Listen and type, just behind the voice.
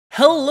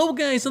Hello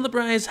guys,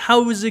 AnimeUpRise,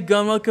 how is it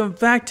going? Welcome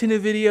back to a new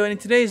video, and in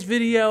today's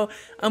video,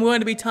 I'm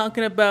going to be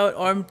talking about,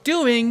 or I'm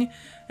doing,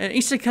 an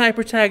Isekai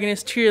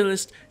protagonist tier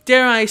list,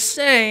 dare I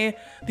say,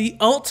 the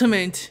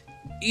ultimate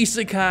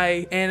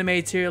Isekai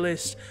Anime Tier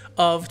List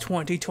of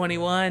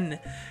 2021.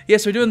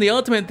 Yes, we're doing the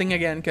ultimate thing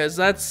again, because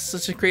that's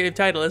such a creative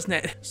title, isn't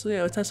it? So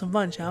yeah, let's have some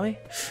fun, shall we?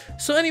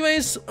 So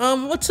anyways,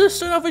 let's just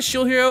start off with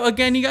Shield Hero.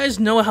 Again, you guys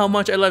know how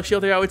much I love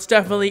Shield Hero. It's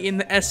definitely in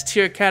the S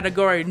tier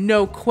category,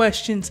 no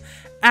questions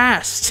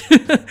asked.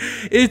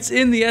 It's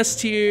in the S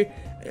tier.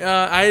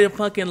 I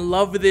fucking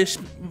love this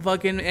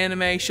fucking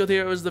anime. Shield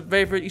Hero was the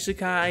very first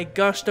isekai I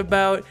gushed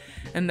about,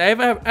 and I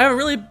have a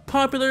really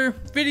popular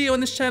video on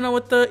this channel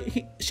with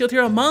the Shield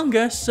Hero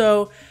manga,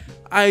 so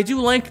I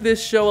do like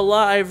this show a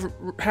lot. I've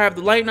have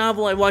the light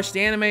novel, I've watched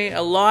the anime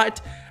a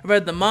lot, I've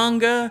read the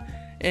manga,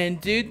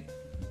 and dude,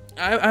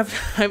 I've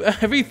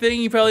everything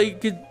you probably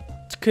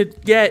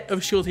could get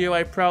of Shield Hero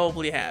I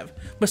probably have.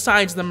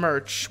 Besides the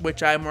merch,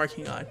 which I'm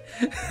working on.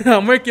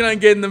 I'm working on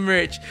getting the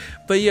merch.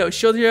 But yo,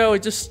 Shield Hero is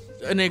just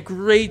a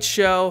great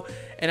show,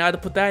 and I had to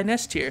put that in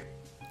S tier.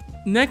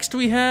 Next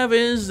we have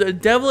is The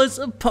Devil is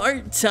a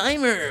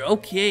Part-Timer.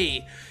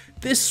 Okay,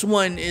 this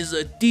one is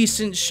a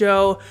decent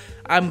show.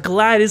 I'm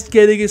glad it's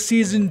getting a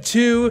season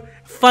 2.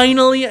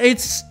 Finally,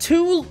 it's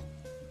too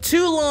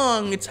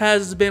long it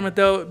has been with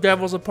The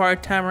Devil's a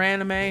Part-Timer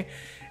anime,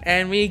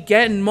 and we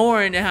getting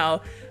more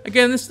now.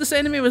 Again, this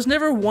anime was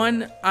never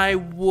one I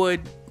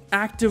would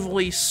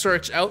actively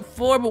search out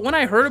for, but when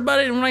I heard about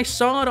it and when I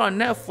saw it on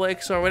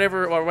Netflix or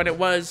whatever, or when it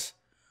was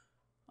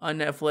on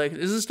Netflix,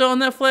 is it still on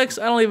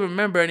Netflix? I don't even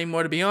remember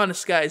anymore, to be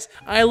honest, guys.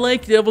 I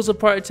like Devil's a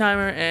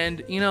Part-Timer,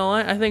 and you know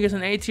what? I think it's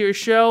an A tier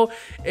show.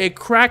 It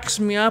cracks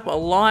me up a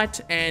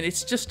lot, and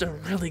it's just a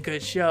really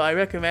good show. I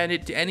recommend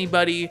it to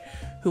anybody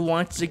who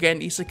wants to get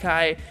an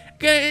isekai.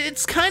 Again,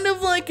 it's kind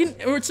of like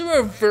it's a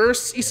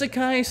reverse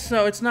isekai,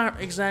 so it's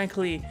not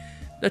exactly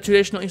the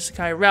traditional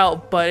isekai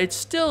route, but it's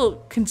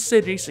still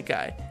considered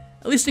isekai.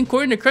 At least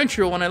according to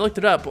Crunchyroll when I looked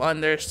it up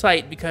on their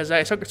site, because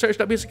I searched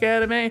up isekai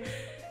anime,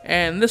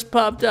 and this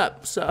popped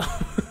up, so.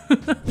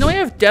 Now we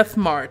have Death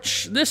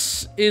March.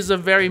 This is a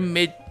very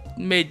mid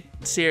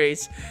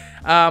series.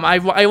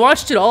 I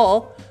watched it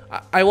all.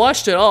 I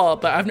watched it all,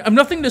 but I've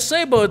nothing to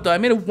say about it though. I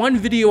made one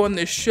video on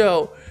this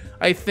show,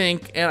 I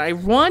think, and I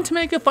want to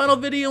make a final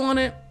video on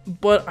it,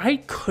 but I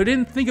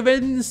couldn't think of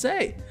anything to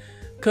say.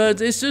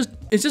 Cause it's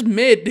just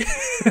mid.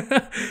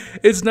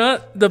 It's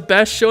not the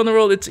best show in the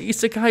world. It's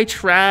isekai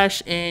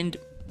trash, and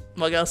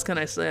what else can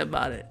I say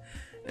about it?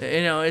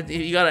 You know,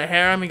 you got a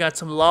harem, you got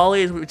some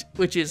lollies,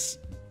 which is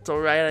it's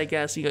alright, I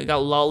guess. You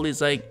got lollies,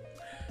 like,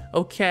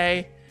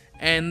 okay.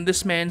 And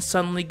this man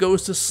suddenly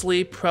goes to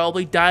sleep,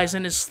 probably dies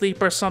in his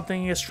sleep or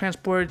something, gets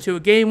transported to a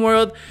game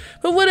world.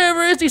 But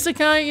whatever, it's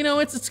isekai, you know,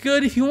 it's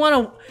good if you want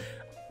to.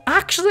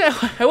 Actually,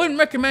 I wouldn't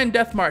recommend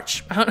Death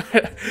March.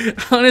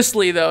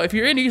 Honestly, though, if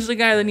you're into isekai,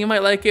 then you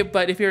might like it.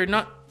 But if you're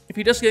not, if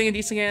you're just getting a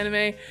isekai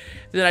anime,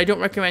 then I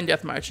don't recommend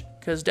Death March,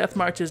 because Death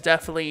March is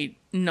definitely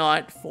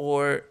not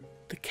for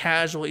the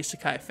casual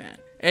isekai fan.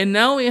 And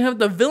now we have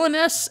the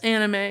Villainess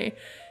anime,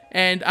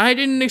 and I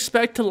didn't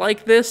expect to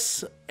like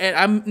this, and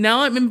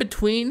I'm in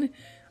between.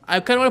 I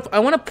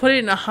want to put it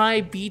in a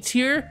high B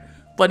tier,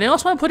 but I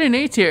also want to put it in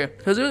A tier,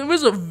 because it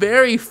was a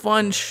very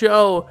fun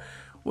show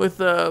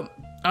with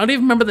I don't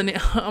even remember the name.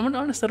 I'm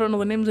honest, I don't know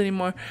the names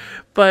anymore.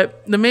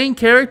 But the main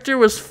character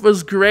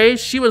was great.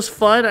 She was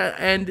fun,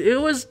 and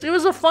it was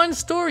a fun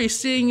story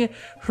seeing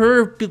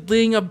her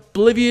being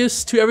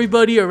oblivious to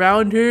everybody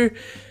around her,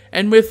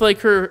 and with like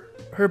her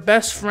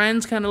best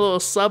friends, kind of little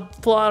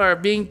subplot, or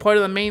being part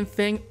of the main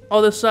thing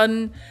all of a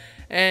sudden.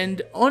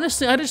 And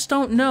honestly, I just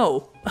don't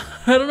know.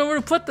 I don't know where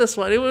to put this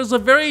one. It was a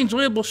very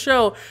enjoyable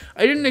show.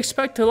 I didn't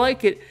expect to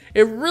like it.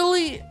 It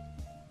really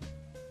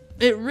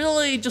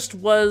just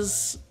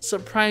was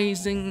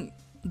surprising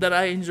that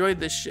I enjoyed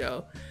this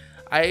show.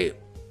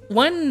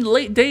 One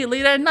late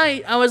at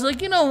night, I was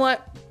like, you know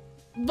what?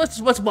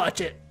 Let's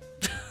watch it.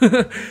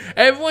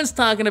 Everyone's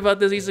talking about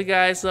this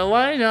isekai, so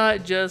why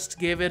not just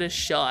give it a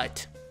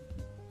shot?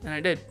 And I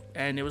did,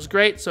 and it was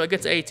great. So it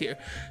gets A tier.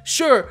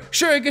 Sure,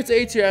 it gets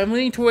A tier. I'm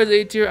leaning towards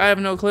A tier. I have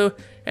no clue.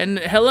 And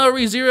hello,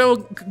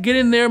 ReZero, get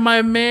in there,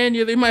 my man.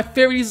 You're my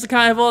favorite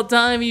isekai of all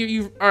time.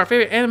 You are our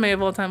favorite anime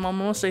of all time,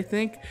 almost. I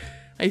think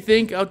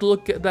I'll have to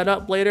look that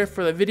up later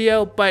for the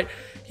video, but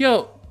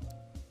yo,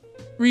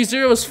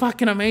 ReZero is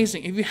fucking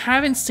amazing. If you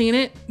haven't seen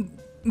it,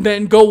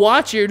 then go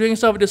watch it. You're doing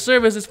yourself a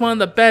disservice. It's one of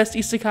the best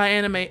isekai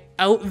anime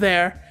out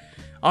there.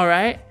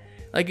 Alright?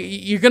 Like,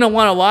 you're gonna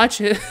wanna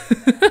watch it.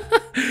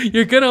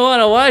 You're gonna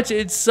wanna watch it.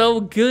 It's so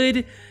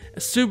good.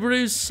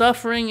 Subaru's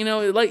suffering, you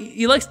know,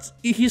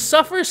 he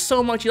suffers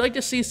so much. You like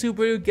to see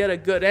Subaru get a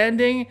good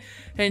ending,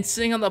 and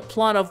seeing how the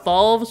plot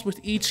evolves with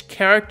each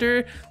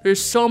character.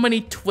 There's so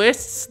many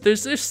twists.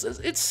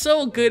 It's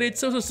so good. It's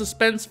so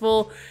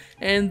suspenseful.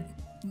 And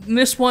in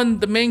this one,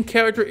 the main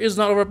character is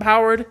not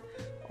overpowered,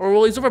 or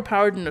well, he's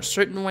overpowered in a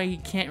certain way. He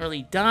can't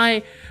really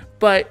die,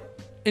 but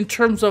in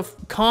terms of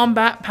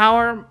combat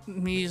power,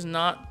 he's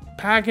not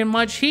packing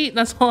much heat.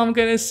 That's all I'm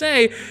gonna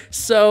say.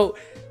 So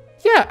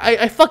yeah,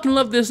 I fucking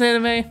love this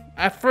anime.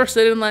 At first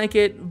I didn't like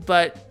it,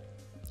 but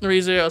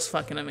ReZero is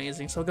fucking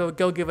amazing. So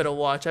go give it a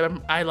watch.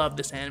 I love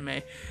this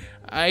anime.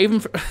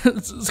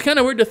 It's kind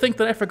of weird to think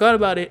that I forgot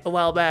about it a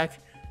while back.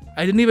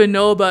 I didn't even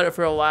know about it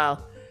for a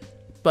while.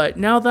 But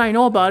now that I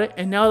know about it,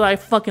 and now that I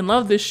fucking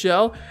love this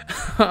show,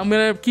 I'm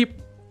gonna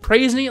keep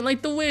praising it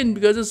like the wind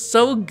because it's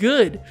so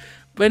good.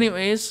 But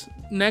anyways,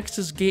 next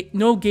is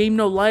No Game,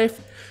 No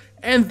Life.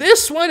 And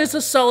this one is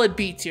a solid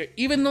B tier.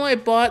 Even though I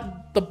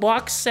bought the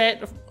box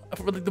set,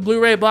 for the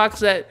Blu-ray box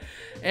set,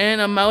 and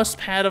a mouse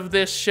pad of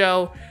this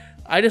show,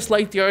 I just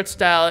like the art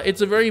style.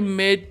 It's a very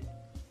mid.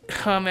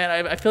 Oh man,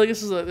 I feel like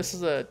this is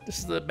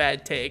a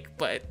bad take,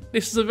 but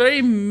this is a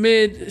very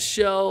mid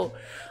show.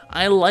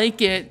 I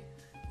like it,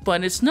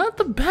 but it's not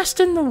the best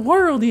in the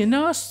world, you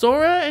know?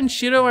 Sora and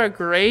Shiro are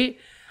great.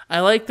 I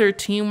like their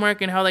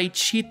teamwork and how they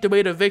cheat their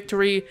way to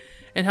victory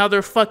and how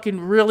they're fucking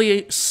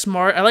really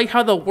smart. I like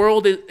how the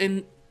world is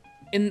in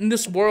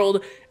this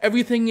world,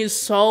 everything is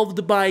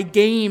solved by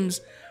games,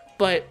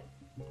 but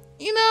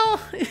you know,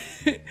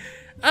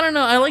 I don't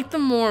know. I like the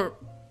more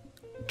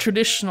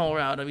traditional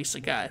route of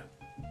Isekai.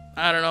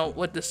 I don't know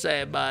what to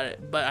say about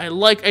it, but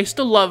I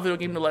still love No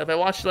Game No Life. I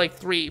watched it like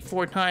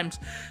 3-4 times,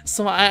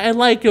 so I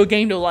like No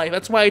Game No Life.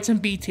 That's why it's in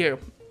B tier,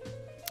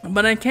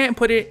 but I can't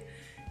put it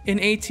in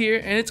A tier,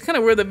 and it's kind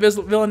of where the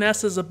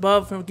Villainess is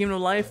above No Game No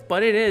Life,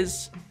 but it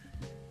is.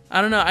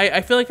 I don't know.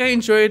 I feel like I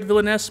enjoyed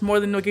Villainess more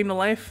than No Game No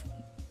Life.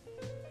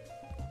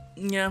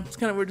 Yeah, it's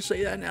kind of weird to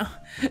say that now.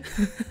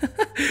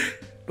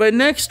 But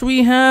next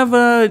we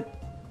have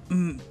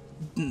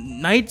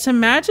Knights and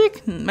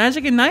Magic?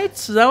 Magic and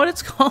Knights? Is that what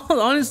it's called?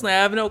 Honestly, I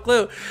have no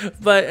clue.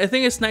 But I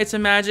think it's Knights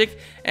and Magic.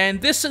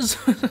 And this is...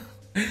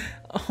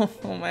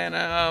 oh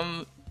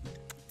man,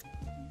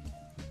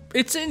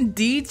 it's in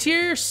D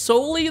tier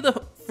solely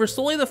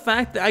the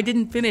fact that I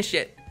didn't finish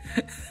it.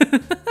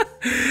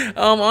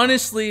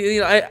 Honestly,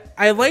 you know,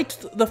 I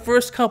liked the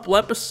first couple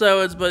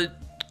episodes, but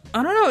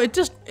I don't know,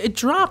 it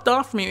dropped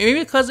off for me. Maybe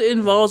because it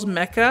involves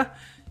mecha,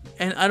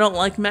 and I don't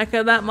like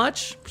mecha that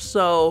much,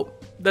 so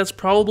that's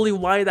probably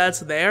why that's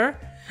there.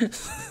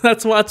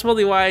 That's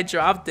probably why I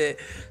dropped it.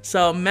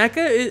 So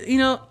mecha, you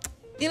know,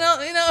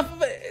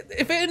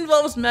 if it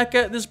involves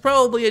mecha, there's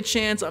probably a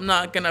chance I'm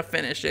not gonna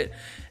finish it,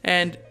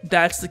 and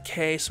that's the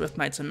case with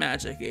Knights and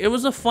Magic. It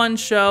was a fun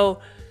show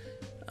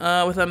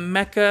with a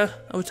mecha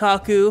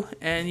otaku,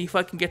 and he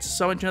fucking gets to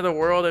summon to another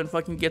world and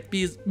fucking get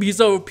Be's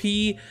OP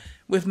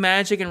with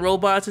magic and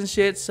robots and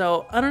shit.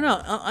 So I don't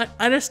know.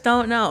 I just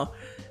don't know.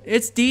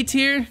 It's D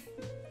tier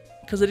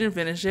because I didn't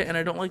finish it, and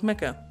I don't like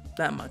mecha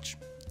that much.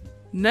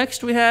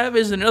 Next we have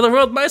is Another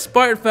World by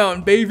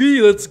Smartphone,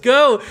 baby. Let's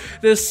go.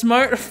 The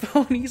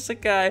smartphone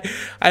isekai.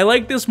 I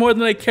like this more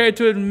than I care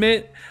to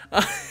admit.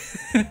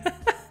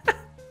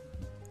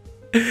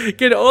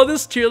 Again, all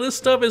this tier list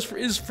stuff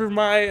is for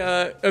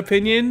my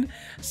opinion.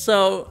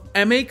 So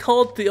I may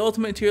call it the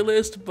ultimate tier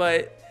list,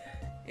 but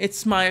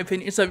it's my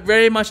opinion. It's a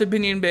very much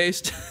opinion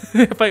based.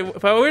 If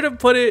I were to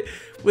put it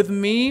with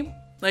me,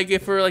 like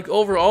if we're like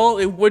overall,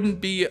 it wouldn't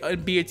be a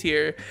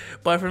tier.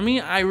 But for me,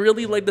 I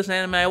really like this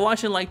anime. I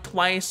watched it like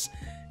twice.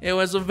 It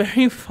was a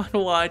very fun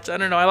watch. I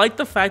don't know. I like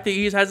the fact that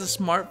he has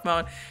a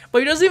smartphone, but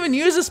he doesn't even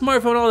use a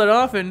smartphone all that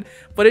often.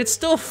 But it's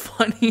still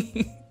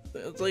funny.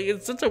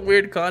 It's such a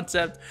weird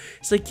concept.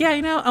 It's like, yeah,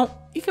 you know,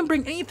 you can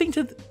bring anything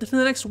to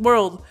the next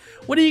world.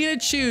 What are you gonna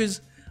choose?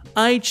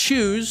 I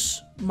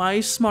choose my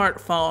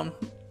smartphone.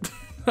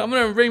 I'm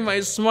gonna bring my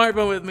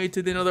smartphone with me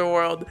to the other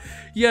world.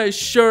 Yeah,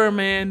 sure,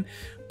 man.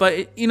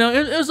 But you know,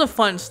 it was a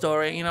fun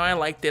story. You know, I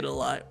liked it a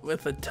lot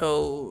with a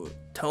Toma.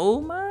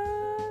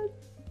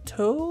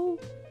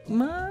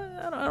 I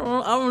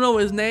don't know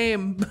his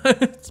name.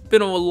 But it's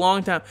been a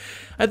long time.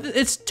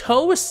 It's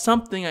Toe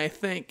something, I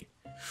think.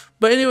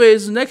 But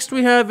anyways, next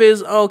we have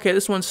is, oh, okay,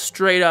 this one's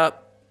straight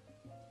up.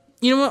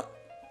 You know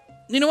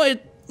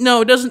what?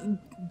 No, it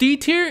doesn't. D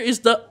tier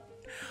is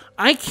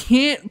I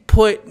can't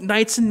put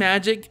Knights and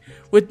Magic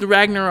with the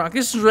Ragnarok.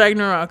 This is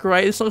Ragnarok,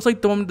 right? This looks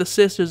like the one with the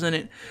sisters in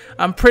it.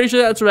 I'm pretty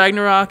sure that's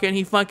Ragnarok, and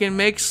he fucking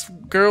makes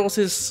girls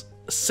his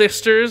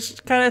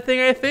sisters kind of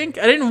thing, I think.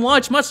 I didn't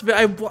watch much of it.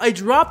 I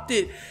dropped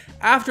it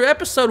after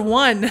episode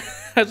 1.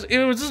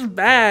 It was just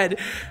bad.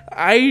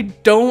 I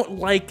don't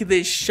like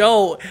this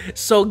show,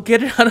 so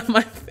get it out of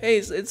my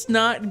face. It's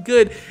not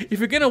good. If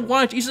you're gonna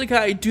watch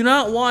Isekai, do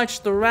not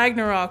watch the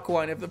Ragnarok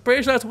one. If I'm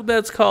pretty sure that's what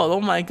that's called. Oh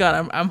my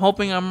god, I'm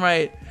hoping I'm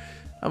right.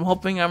 I'm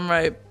hoping I'm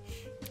right.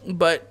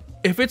 But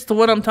if it's the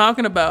one I'm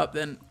talking about,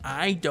 then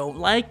I don't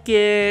like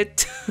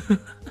it.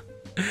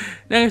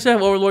 Next I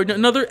have Overlord,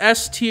 another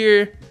S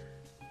tier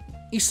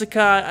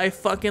isekai. I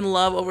fucking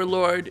love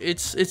Overlord.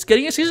 It's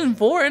getting a season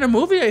 4 and a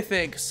movie, I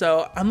think.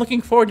 So I'm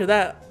looking forward to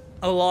that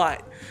a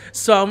lot.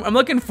 So I'm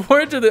looking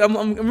forward to the.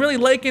 I'm really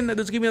liking that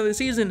there's gonna be another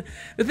season.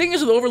 The thing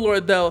is with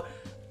Overlord though,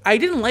 I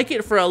didn't like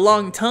it for a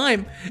long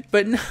time,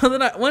 but now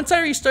that once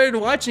I restarted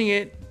watching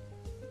it,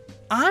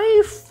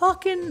 I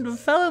fucking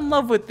fell in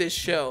love with this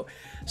show.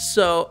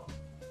 So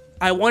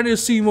I want to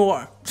see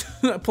more.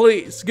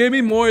 Please give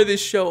me more of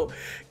this show,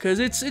 because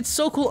it's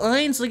so cool.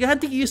 Ainz, like, I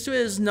had to get used to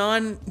his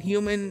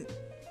non-human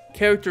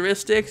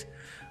characteristics,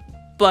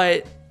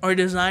 or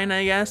design,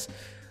 I guess.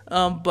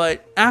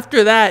 But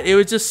after that, it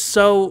was just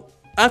so.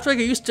 After I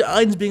got used to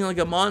Ainz being like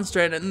a monster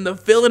and the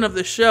villain of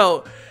the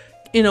show,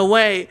 in a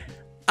way,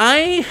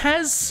 I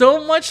had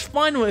so much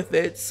fun with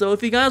it. So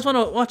if you guys want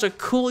to watch a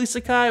cool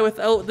isekai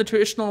without the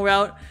traditional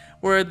route,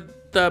 where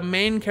the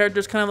main character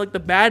is kind of like the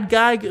bad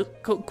guy,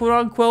 quote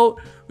unquote,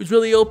 who's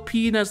really OP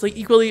and has like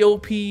equally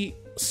OP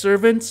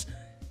servants,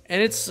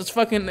 and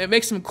it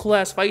makes some cool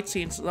ass fight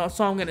scenes. That's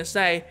all I'm gonna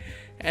say.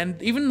 And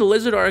even the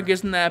lizard arc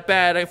isn't that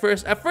bad. At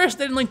first I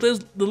didn't like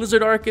the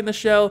lizard arc in the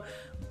show,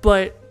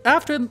 but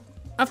after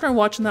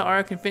watching that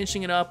arc and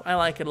finishing it up, I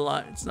like it a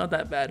lot. It's not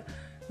that bad.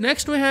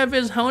 Next we have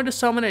is How to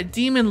Summon a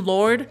Demon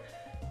Lord.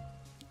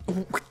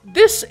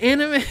 This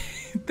anime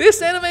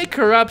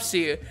corrupts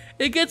you.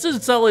 It gets a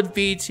solid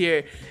B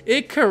tier.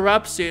 It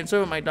corrupts you, and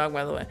so with my dog,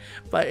 by the way.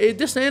 But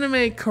this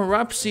anime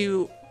corrupts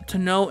you to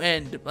no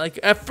end. Like,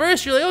 at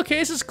first you're like, okay,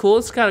 this is cool.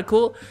 It's kind of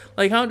cool.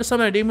 Like, How to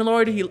Summon a Demon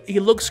Lord. He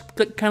looks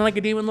kind of like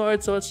a demon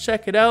lord, so let's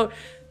check it out.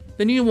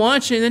 Then you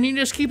watch it, and then you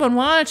just keep on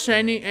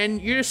watching, and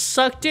you're just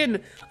sucked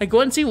in. Like,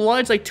 once you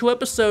watch like 2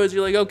 episodes,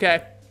 you're like,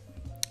 okay,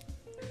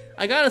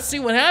 I gotta see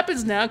what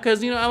happens now,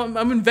 because, you know,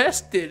 I'm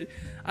invested.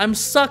 I'm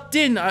sucked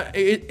in.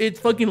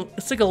 It's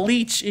like a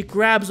leech. It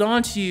grabs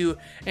onto you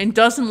and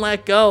doesn't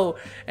let go,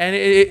 and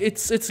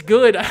it's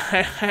good.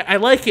 I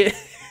like it.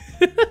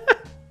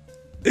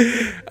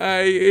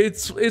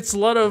 It's a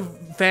lot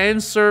of fan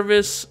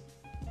service,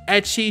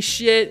 ecchi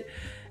shit,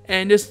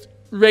 and just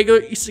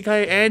regular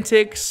isekai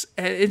antics,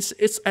 and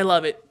I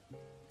love it.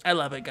 I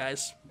love it,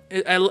 guys.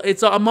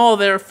 I'm all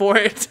there for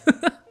it.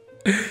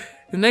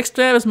 The next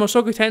tab is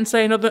Mushoku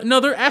Tensei,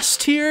 another S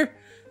tier.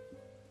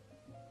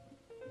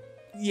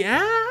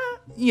 Yeah,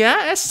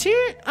 S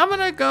tier. I'm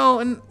gonna go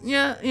and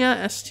yeah,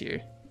 S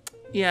tier.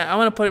 Yeah, I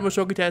want to put it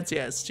Mushoku Tensei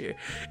S tier.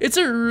 It's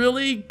a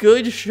really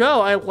good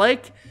show. I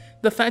like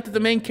the fact that the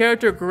main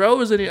character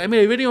grows in it. I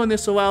made a video on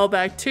this a while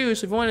back too,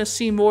 so if you want to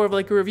see more of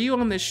like a review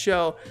on this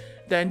show,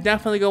 then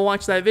definitely go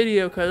watch that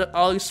video, because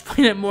I'll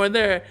explain it more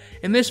there.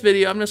 In this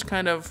video, I'm just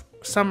kind of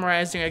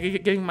summarizing,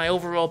 getting my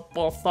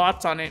overall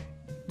thoughts on it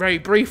very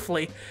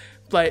briefly.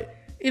 But,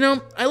 you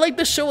know, I like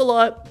this show a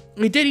lot.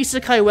 It did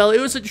isekai well. It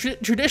was a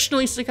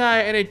traditional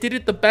isekai, and it did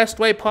it the best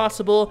way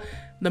possible.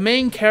 The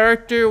main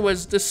character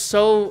was just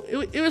so.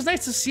 It was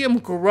nice to see him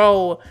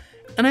grow,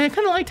 and I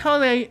kind of liked how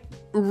they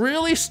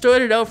really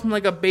started out from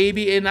like a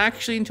baby and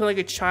actually into like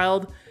a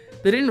child.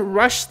 They didn't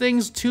rush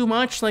things too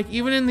much. Like,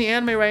 even in the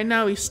anime right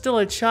now, he's still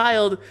a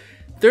child.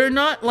 They're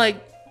not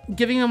like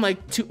giving him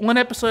like one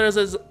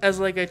episode as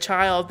like a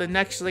child, the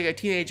next like a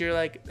teenager,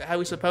 like how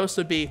he's supposed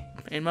to be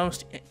in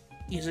most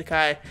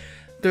isekai.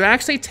 They're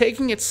actually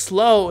taking it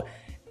slow,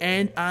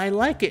 and I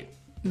like it.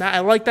 I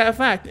like that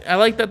fact. I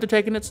like that they're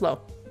taking it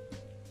slow.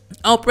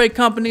 Outbreak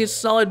Company is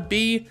solid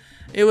B.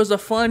 It was a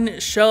fun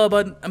show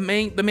about the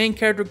main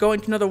character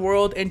going to another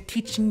world and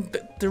teaching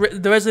the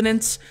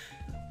residents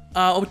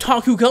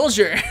otaku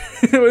culture.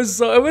 it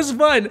was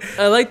fun.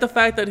 I like the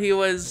fact that he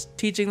was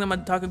teaching them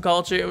otaku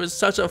culture. It was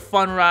such a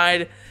fun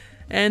ride,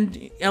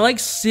 and I like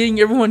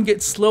seeing everyone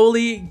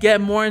slowly get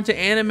more into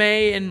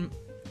anime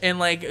and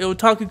like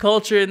otaku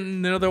culture in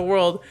another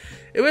world.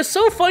 It was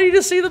so funny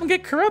to see them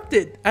get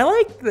corrupted. I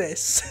like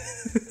this.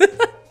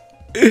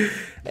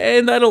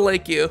 And I don't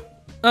like you.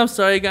 I'm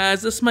sorry,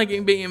 guys. This might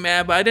get me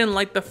mad, but I didn't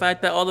like the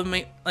fact that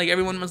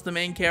everyone was the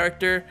main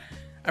character.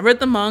 I read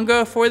the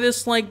manga for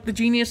this, like, the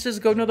Geniuses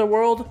Go to Another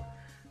World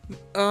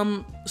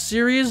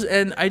series,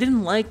 and I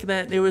didn't like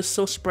that it was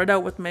so spread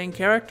out with main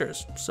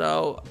characters.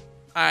 So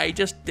I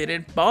just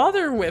didn't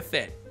bother with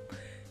it.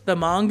 The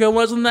manga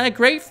wasn't that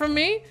great for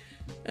me,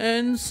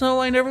 and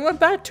so I never went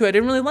back to it. I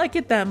didn't really like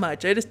it that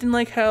much. I just didn't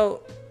like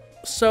how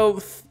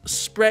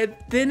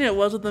spread thin it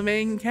was with the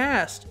main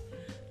cast.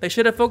 They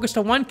should have focused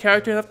on one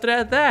character and after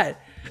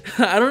that.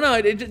 I don't know.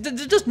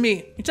 It's just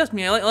me. It's just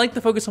me. I like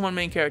to focus on one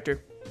main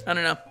character. I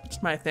don't know.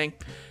 It's my thing.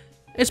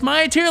 It's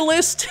my tier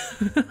list.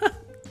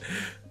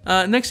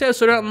 Next I have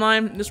Sword Art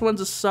Online. This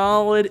one's a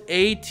solid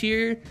A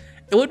tier.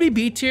 It would be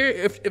B tier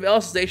if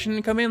Alicization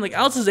didn't come in. Like,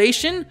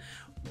 Alicization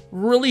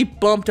really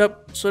bumped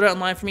up Sword Art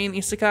Online for me in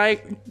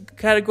Isekai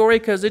category,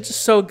 because it's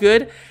just so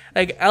good.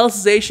 Like,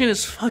 Alicization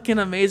is fucking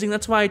amazing.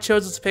 That's why I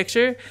chose this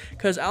picture,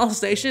 because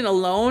Alicization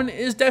alone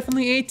is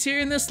definitely A tier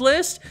in this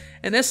list.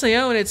 And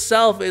SAO in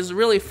itself is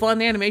really fun.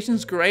 The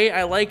animation's great.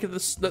 I like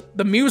this.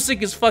 The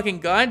music is fucking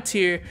god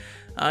tier.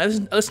 I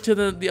listen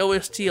to the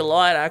OST a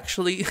lot,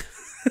 actually.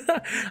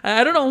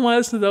 I don't know why I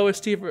listen to the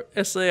OST for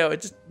SAO.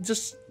 It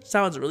just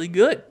sounds really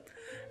good.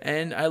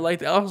 And I like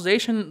the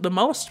Alicization the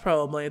most,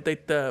 probably.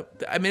 Like the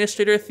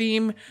administrator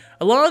theme.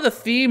 A lot of the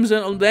themes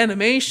and the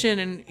animation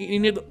and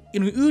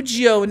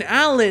Ujio and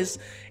Alice.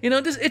 You know,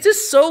 it's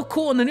just so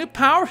cool. And the new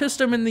power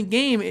system in the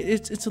game,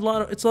 it's a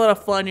lot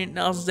of fun in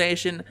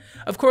Alicization.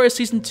 Of course,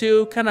 season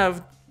 2 kind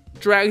of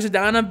drags it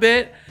down a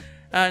bit.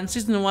 And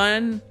season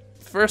 1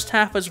 first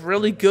half was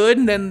really good,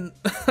 and then,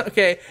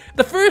 okay,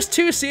 the first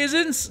 2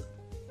 seasons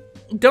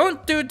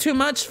don't do too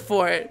much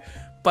for it,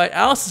 but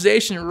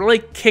Alicization really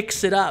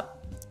kicks it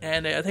up,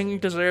 and I think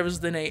it deserves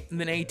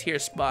the A tier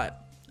spot.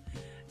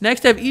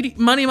 Next, I have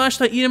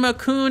Manimashita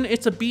Iruma-kun.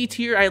 It's a B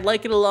tier. I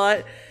like it a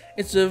lot.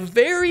 It's a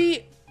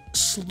very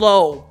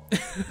slow,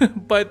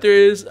 but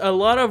there's a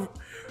lot of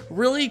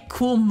really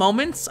cool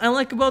moments I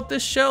like about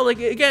this show. Like,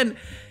 again,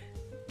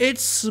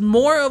 it's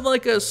more of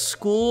like a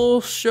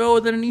school show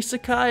than an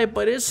isekai,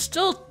 but it's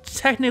still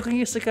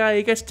technically isekai.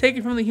 It gets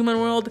taken from the human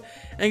world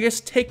and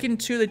gets taken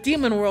to the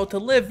demon world to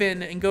live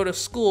in and go to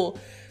school.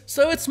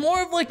 So it's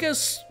more of like a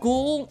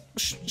school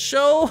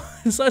show,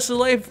 slash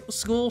life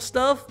school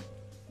stuff.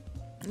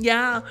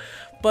 Yeah,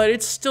 but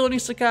it's still an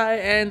isekai,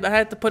 and I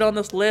had to put it on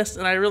this list,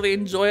 and I really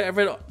enjoy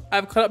it.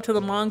 I've caught up to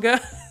the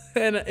manga,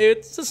 and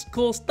it's just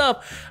cool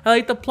stuff. I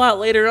like the plot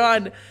later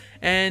on,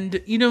 and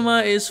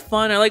Inuma is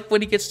fun. I like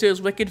when he gets to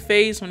his wicked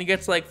phase, when he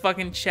gets like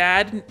fucking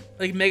Chad,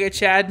 like mega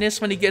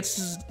Chadness, when he gets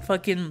his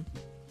fucking,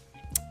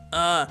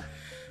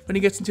 when he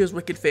gets into his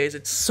wicked phase.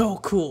 It's so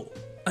cool.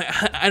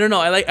 I don't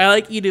know. I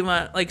like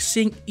Inuma. Like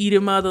seeing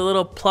Inuma, the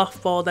little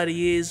pluff ball that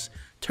he is,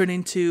 turn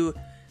into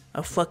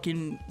a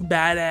fucking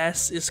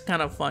badass is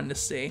kind of fun to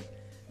see.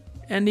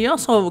 And he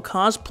also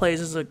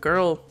cosplays as a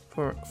girl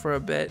for a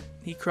bit.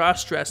 He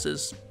cross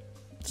dresses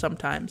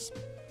sometimes.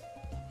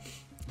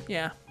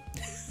 Yeah.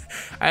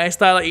 I just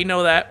thought I'd let you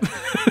know that.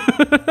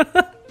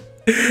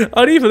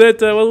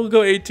 Arifureta, we'll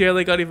go A tier. I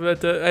like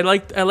Arifureta.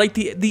 I like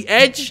the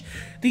edge.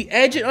 The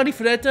edge at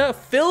Arifureta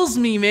fills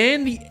me,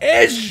 man. The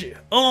edge.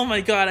 Oh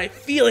my god, I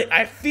feel it.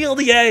 I feel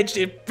the edge.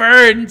 It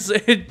burns.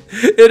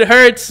 It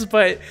hurts,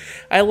 but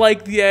I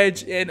like the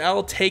edge, and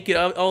I'll take it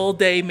all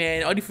day,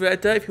 man.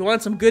 Arifureta, if you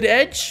want some good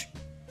edge,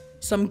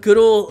 some good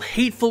old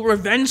hateful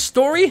revenge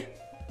story,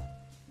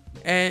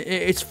 and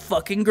it's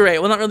fucking great.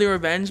 Well, not really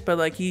revenge, but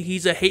like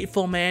he's a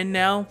hateful man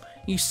now.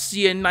 You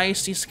see a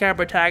nice isekai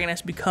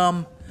protagonist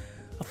become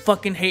a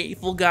fucking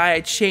hateful guy,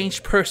 a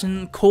changed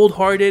person,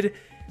 cold-hearted.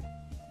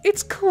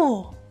 It's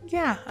cool.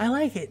 Yeah, I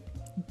like it.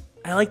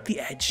 I like the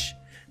edge.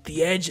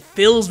 The edge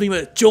fills me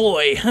with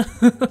joy.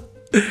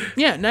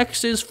 Yeah,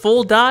 next is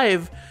Full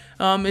Dive.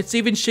 It's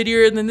even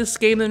shittier than this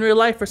game in real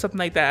life or something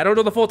like that. I don't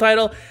know the full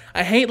title.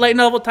 I hate light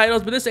novel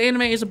titles, but this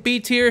anime is a B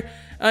tier.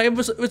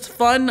 It's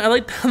fun. I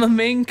like how the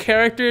main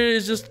character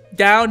is just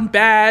down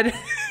bad.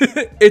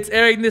 It's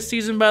airing this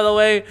season, by the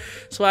way,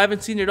 so I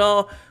haven't seen it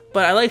all.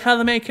 But I like how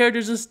the main character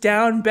is just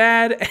down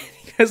bad.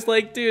 Because,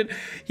 like, dude,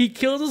 he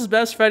kills his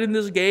best friend in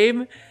this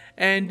game,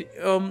 and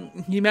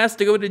he has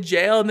to go to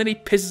jail, and then he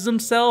pisses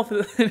himself.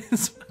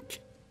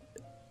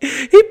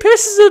 He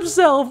pisses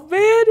himself,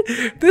 man.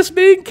 This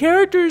main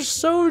character is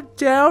so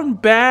down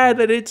bad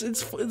that it's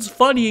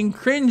funny and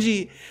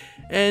cringy,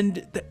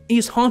 and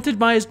he's haunted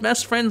by his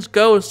best friend's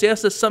ghost. He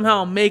has to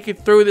somehow make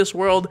it through this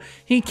world.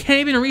 He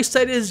can't even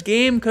reset his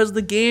game because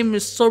the game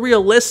is so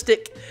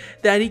realistic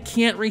that he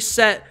can't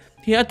reset.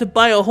 He had to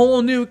buy a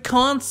whole new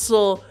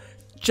console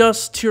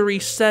just to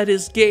reset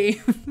his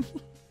game.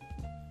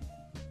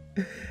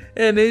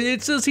 And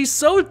it's just, he's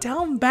so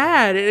down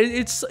bad.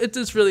 It's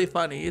just really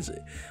funny. It's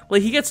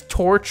like he gets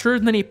tortured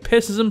and then he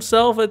pisses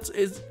himself.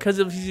 It's because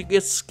he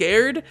gets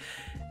scared,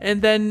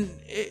 and then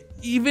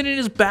even in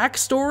his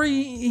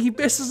backstory he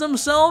pisses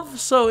himself.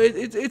 So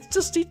it's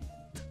just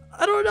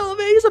I don't know,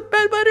 man. He's a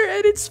bedwetter,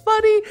 and it's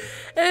funny,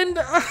 and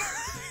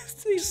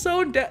he's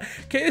so down.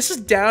 Okay, this is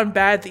down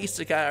bad the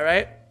isekai,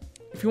 right?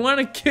 If you want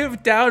to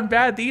give down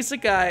bad the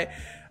isekai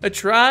a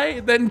try,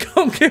 then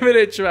go give it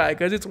a try,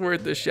 because it's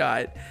worth a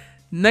shot.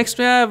 Next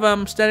we have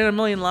Standing on a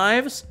Million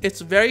Lives.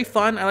 It's very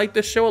fun. I like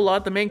this show a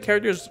lot. The main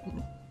character's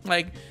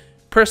like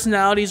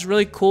personality is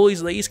really cool.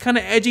 He's kind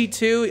of edgy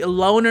too, a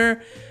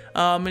loner,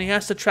 and he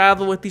has to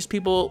travel with these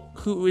people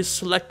who is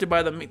selected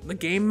by the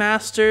game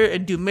master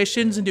and do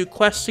missions and do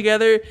quests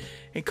together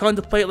and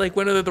contemplate like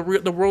whether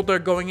the world they're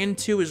going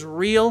into is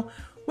real,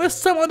 with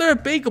some other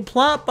big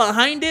plot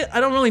behind it. I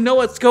don't really know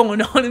what's going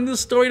on in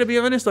this story, to be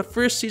honest. The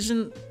first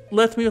season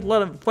left me with a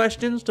lot of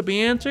questions to be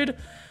answered.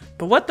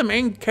 But what the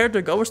main character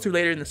goes through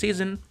later in the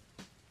season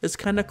is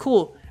kind of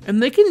cool.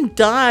 And they can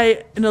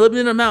die in a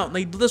limited amount.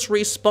 They just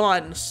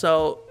respawn.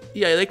 So,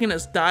 yeah, they can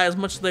just die as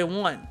much as they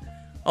want.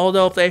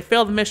 Although, if they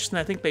fail the mission,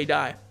 I think they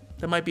die.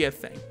 That might be a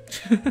thing.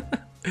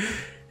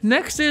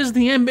 Next is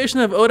The Ambition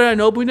of Oda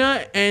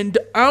Nobuna. And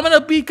I'm going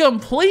to be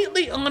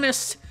completely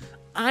honest.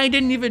 I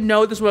didn't even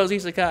know this was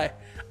isekai.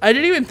 I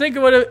didn't even think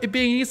about it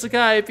being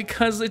isekai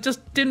because it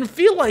just didn't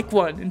feel like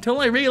one. Until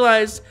I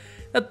realized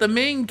that the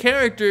main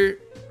character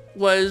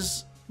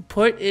was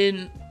put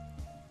in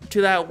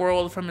to that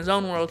world from his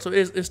own world, so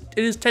it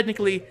is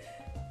technically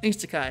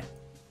isekai,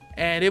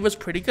 and it was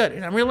pretty good.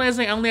 And I'm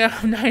realizing I only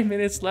have 9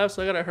 minutes left,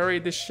 so I gotta hurry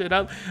this shit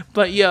up.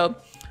 But yo,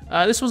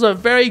 this was a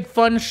very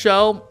fun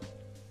show.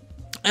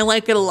 I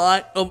like it a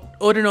lot.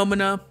 Oda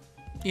Nobuna.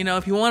 You know,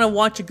 if you want to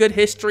watch a good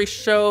history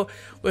show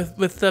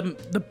with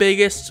the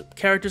biggest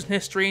characters in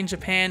history in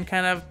Japan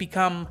kind of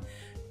become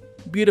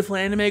beautiful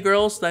anime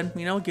girls, then,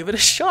 you know, give it a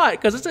shot,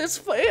 because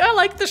it's I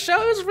like the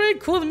show. It's very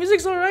cool. The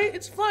music's alright.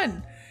 It's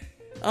fun.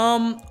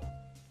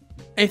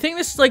 I think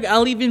this is like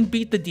I'll even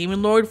beat the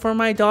Demon Lord for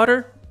my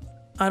daughter.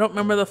 I don't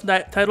remember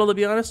that title, to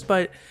be honest,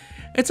 but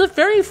it's a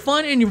very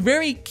fun and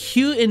very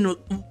cute and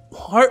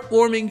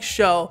heartwarming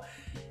show,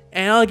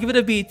 and I'll give it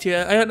a B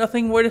tier. I got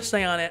nothing more to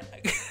say on it.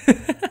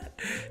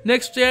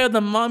 Next we have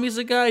the mom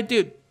Isekai,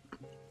 dude.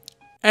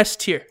 S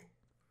tier.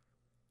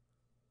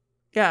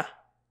 Yeah.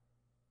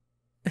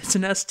 It's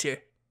an S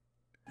tier.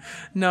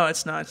 No,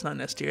 it's not. It's not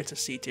an S tier. It's a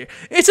C tier.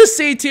 It's a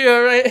C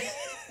tier, right?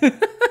 You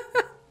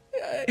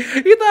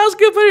thought I was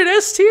gonna put it in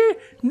S tier?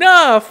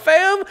 No,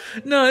 fam.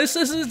 No, it's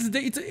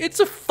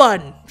a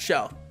fun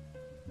show.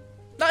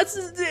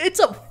 It's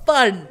a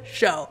fun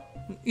show.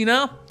 You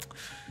know?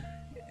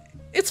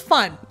 It's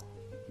fun.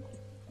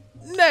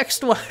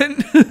 Next one.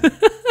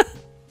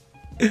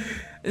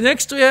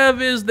 Next we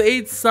have is The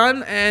Eighth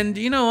Sun, and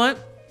you know what?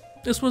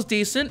 This was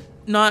decent.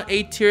 Not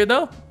A tier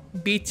though.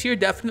 B tier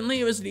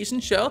definitely. It was a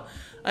decent show.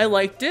 I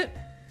liked it.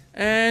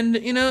 And,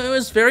 you know, it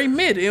was very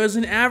mid. It was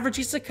an average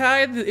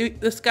isekai.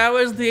 This guy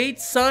was the 8th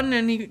son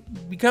and he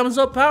becomes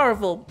so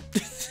powerful.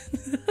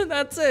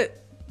 That's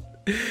it.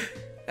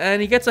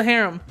 And he gets a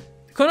harem.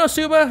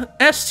 Konosuba,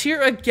 S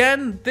tier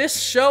again.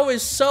 This show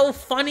is so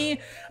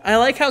funny. I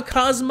like how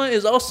Kazuma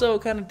is also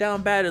kind of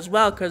down bad as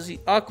well, because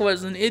Aqua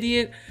is an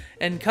idiot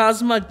and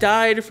Kazuma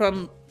died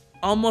from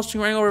almost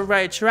being run over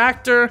by a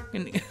tractor.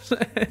 And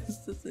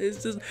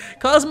it's just,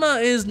 Kazuma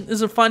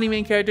is a funny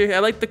main character. I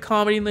like the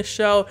comedy in the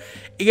show.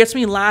 It gets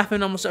me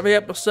laughing almost every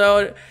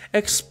episode.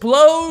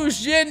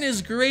 Explosion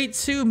is great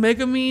too.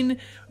 Megumin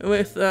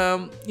with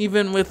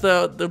even with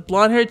the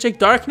blonde haired chick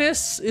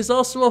Darkness is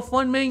also a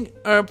fun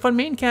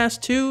main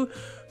cast too.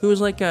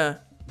 Who's like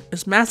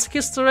is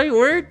masochist the right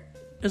word?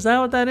 Is that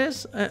what that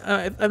is?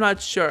 I'm not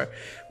sure.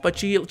 But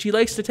she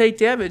likes to take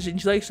damage and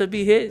she likes to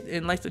be hit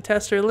and likes to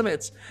test her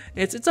limits.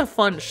 It's a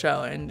fun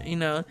show, and you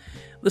know,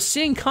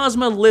 seeing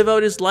Cosmo live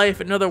out his life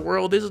in another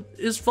world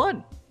is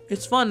fun.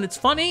 It's fun. It's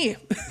funny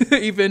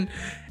even,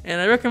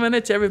 and I recommend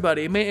it to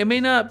everybody. It may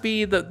not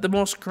be the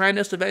most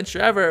grandest adventure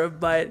ever,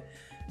 but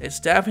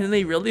it's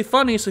definitely really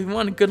funny. So if you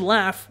want a good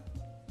laugh,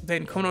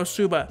 then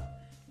Konosuba,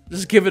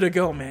 just give it a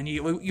go, man.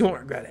 You won't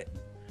regret it.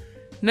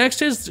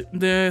 Next is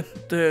the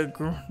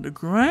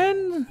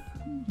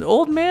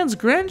old man's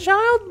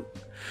grandchild.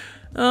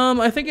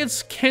 I think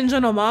it's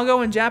Kenja no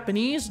Mago in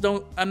Japanese.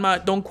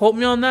 Don't quote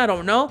me on that. I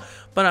don't know,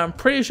 but I'm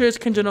pretty sure it's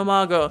Kenja no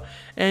Mago.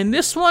 And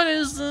this one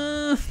is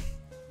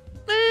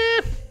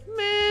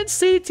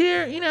C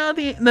tier. You know,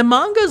 the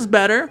manga's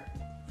better.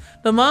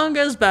 The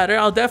manga's better.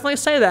 I'll definitely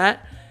say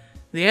that.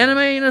 The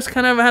anime just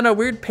kind of had a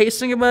weird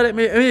pacing about it. I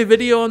made a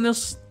video on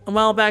this a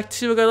while back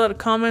too. I got a lot of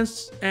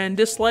comments and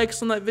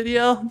dislikes on that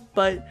video,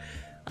 but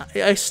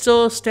I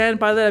still stand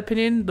by that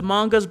opinion. The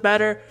manga's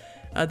better.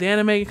 The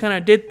anime kind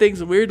of did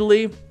things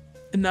weirdly,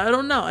 and I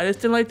don't know. I just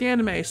didn't like the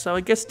anime, so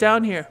it gets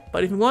down here.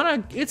 But if you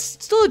wanna, it's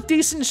still a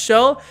decent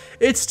show.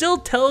 It still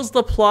tells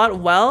the plot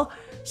well.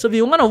 So if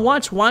you wanna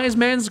watch Wise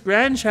Man's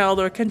Grandchild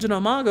or Kenja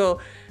no Mago,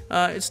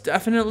 it's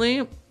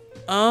definitely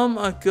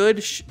a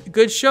good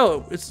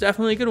show. It's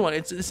definitely a good one.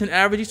 It's an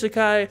average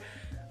isekai.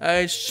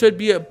 It should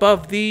be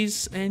above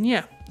these, and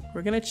yeah,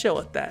 we're gonna chill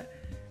with that.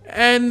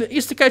 And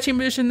Isekai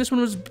Chamber Edition, this one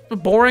was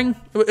boring.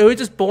 It was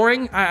just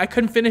boring. I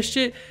couldn't finish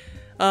it.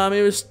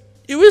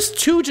 It was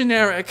too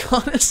generic,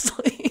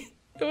 honestly.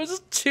 It was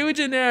just too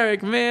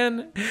generic,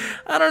 man.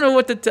 I don't know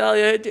what to tell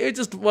you. It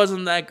just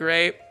wasn't that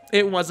great.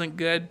 It wasn't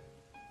good.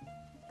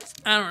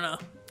 I don't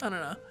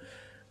know.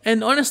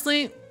 And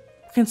honestly,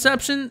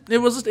 Conception, it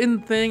was just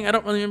in the thing. I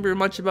don't really remember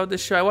much about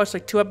this show. I watched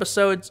like 2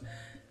 episodes.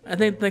 I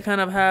think they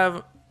kind of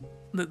have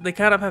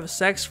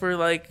sex for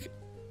like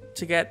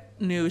to get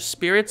new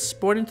spirits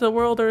born into the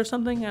world or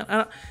something.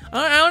 I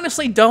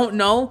honestly don't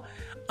know.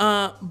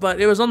 But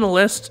it was on the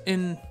list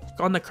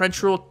on the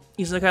Crunchyroll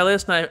Isekai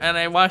list, and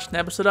I watched an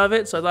episode of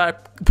it, so I thought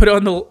I'd put it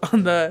on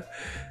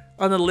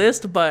the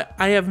list. But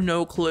I have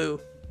no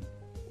clue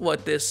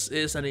what this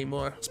is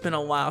anymore. It's been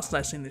a while since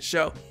I've seen this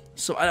show,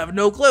 so I have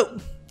no clue.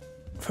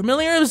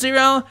 Familiar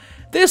Zero,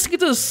 this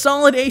gets a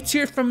solid A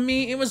tier from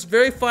me. It was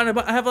very fun.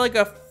 I have like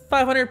a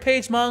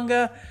 500-page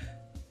manga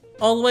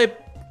all the way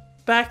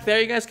back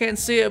there. You guys can't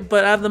see it,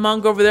 but I have the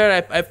manga over there.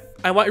 And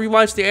I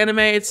rewatched the anime.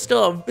 It's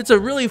a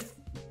really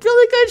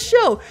good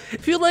show.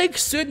 If you like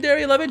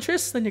tsundere love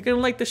interests, then you're gonna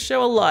like the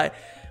show a lot.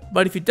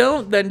 But if you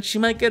don't, then she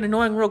might get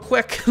annoying real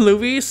quick.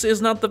 Luis is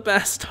not the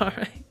best,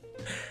 alright?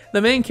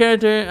 The main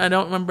character, I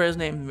don't remember his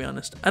name, to be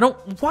honest.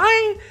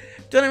 Why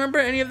don't I remember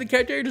any of the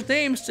characters'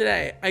 names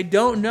today? I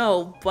don't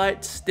know,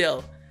 but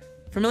still.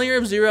 Familiar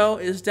of Zero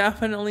is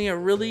definitely a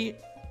really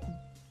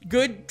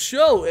good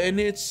show, and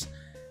it's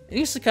an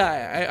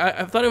isekai.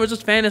 I thought it was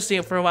just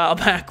fantasy for a while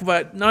back,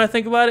 but now I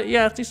think about it,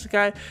 yeah, it's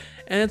isekai.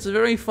 And it's a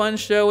very fun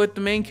show with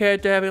the main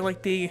character having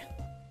like a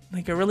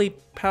really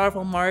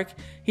powerful mark.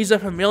 He's a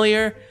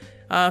familiar.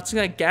 It's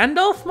like a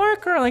Gandalf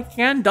mark or like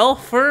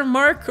Gandalfer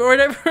mark or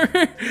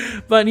whatever.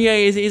 But yeah,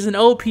 he's an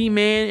OP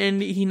man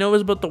and he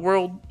knows about the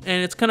world.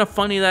 And it's kind of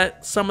funny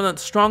that some of the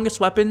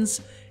strongest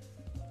weapons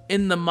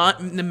in the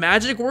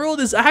magic world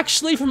is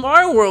actually from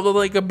our world,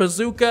 like a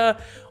bazooka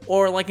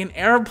or like an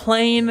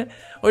airplane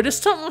or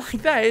just something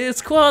like that.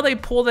 It's cool how they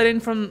pull that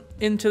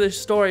into the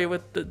story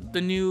with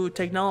the new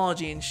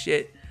technology and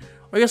shit.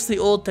 Or I guess the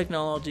old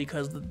technology,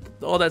 because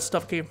all that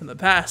stuff came from the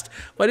past.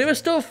 But it was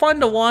still fun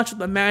to watch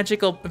the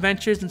magical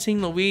adventures and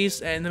seeing Luis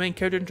and the main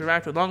character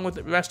interact along with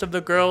the rest of the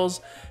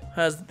girls,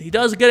 because he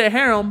does get a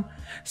harem.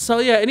 So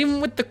yeah, and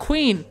even with the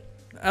queen,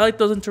 I like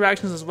those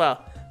interactions as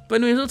well. But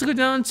anyways, let's go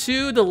down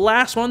to the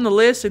last one on the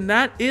list, and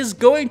that is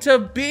going to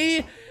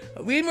be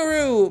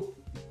Rimuru.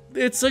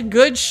 It's a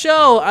good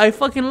show. I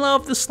fucking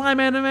love the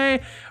slime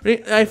anime.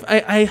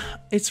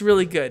 It's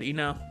really good, you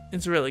know.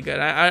 It's really good.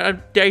 I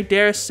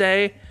dare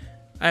say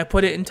I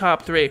put it in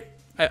top 3.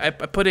 I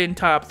put it in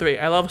top 3.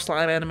 I love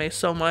slime anime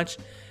so much.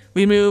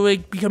 Rimuru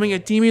like, becoming a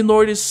demon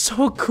lord is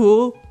so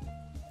cool.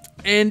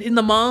 And in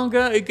the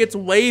manga, it gets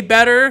way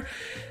better.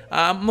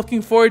 I'm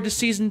looking forward to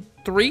season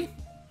 3.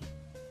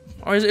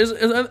 Or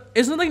isn't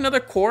it like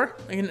another core?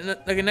 Like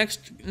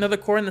another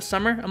core in the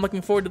summer? I'm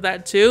looking forward to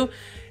that too.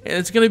 And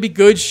it's gonna be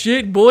good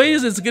shit,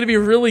 boys. It's gonna be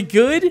really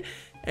good.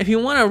 If you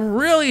want to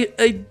really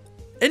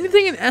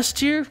anything in S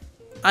tier,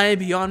 I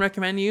beyond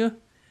recommend you.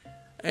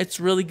 It's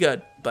really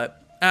good.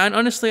 And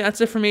honestly,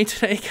 that's it for me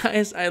today,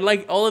 guys. I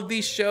like all of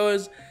these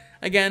shows.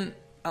 Again,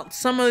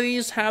 some of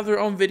these have their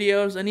own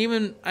videos, and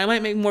even I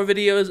might make more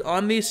videos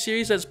on these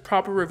series as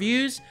proper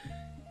reviews.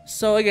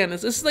 So again,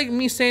 this is like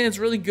me saying it's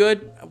really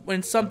good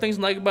when some things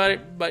I like about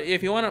it. But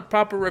if you want a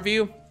proper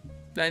review,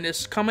 then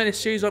just comment a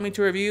series you want me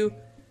to review,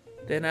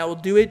 then I will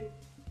do it.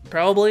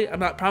 Probably. I'm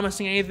not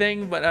promising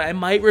anything, but I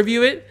might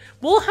review it.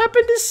 We'll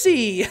happen to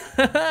see.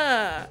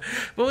 But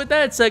with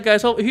that said,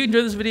 guys, hope you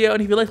enjoyed this video,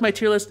 and if you like my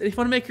tier list, and if you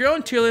want to make your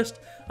own tier list,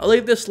 I'll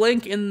leave this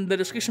link in the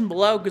description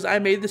below, because I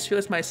made this tier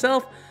list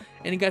myself,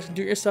 and you guys can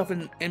do it yourself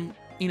and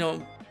you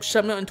know,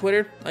 shove me out on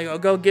Twitter. Like, I'll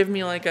go give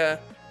me like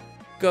at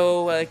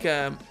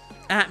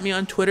me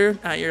on Twitter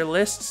at your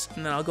lists,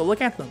 and then I'll go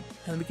look at them,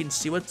 and we can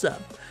see what's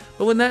up.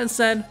 But with that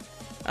said,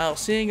 I'll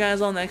see you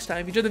guys all next time.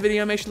 If you enjoyed the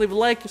video, make sure to leave a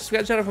like,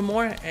 subscribe to the channel for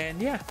more, and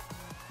yeah,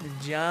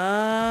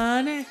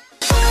 Johnny.